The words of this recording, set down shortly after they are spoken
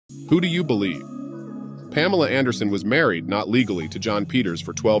Who do you believe? Pamela Anderson was married, not legally, to John Peters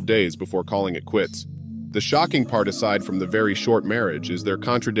for 12 days before calling it quits. The shocking part, aside from the very short marriage, is their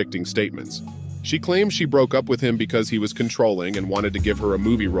contradicting statements. She claims she broke up with him because he was controlling and wanted to give her a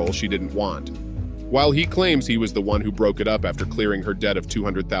movie role she didn't want, while he claims he was the one who broke it up after clearing her debt of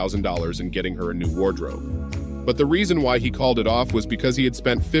 $200,000 and getting her a new wardrobe. But the reason why he called it off was because he had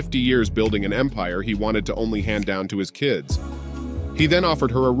spent 50 years building an empire he wanted to only hand down to his kids. He then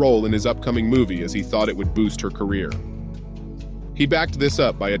offered her a role in his upcoming movie as he thought it would boost her career. He backed this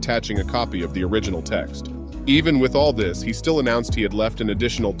up by attaching a copy of the original text. Even with all this, he still announced he had left an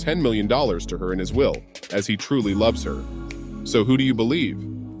additional $10 million to her in his will, as he truly loves her. So who do you believe?